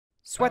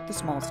Sweat the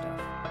small stuff.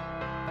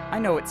 I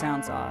know it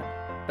sounds odd,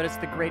 but it's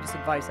the greatest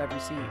advice I've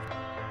received.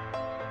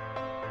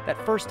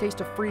 That first taste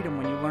of freedom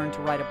when you learn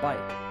to ride a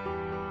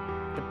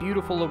bike. The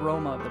beautiful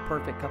aroma of the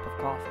perfect cup of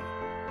coffee.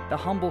 The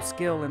humble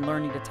skill in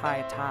learning to tie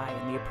a tie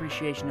and the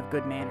appreciation of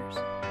good manners.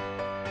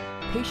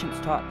 Patience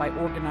taught by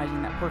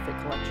organizing that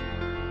perfect collection.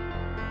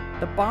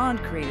 The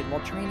bond created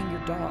while training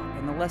your dog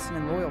and the lesson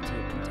in loyalty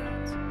it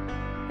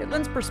contains. It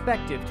lends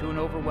perspective to an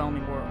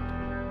overwhelming world.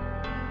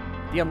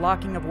 The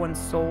unlocking of one's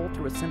soul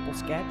through a simple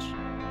sketch.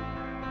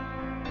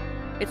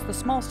 It's the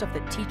small stuff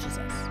that teaches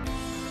us,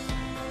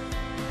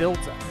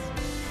 builds us,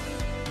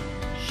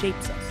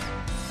 shapes us,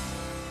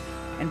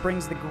 and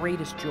brings the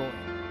greatest joy.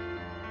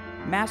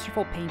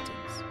 Masterful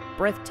paintings,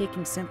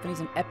 breathtaking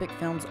symphonies, and epic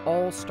films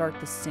all start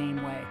the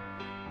same way.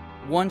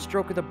 One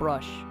stroke of the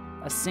brush,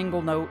 a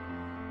single note,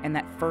 and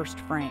that first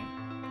frame.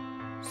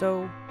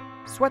 So,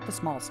 sweat the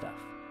small stuff.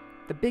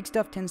 The big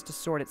stuff tends to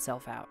sort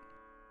itself out.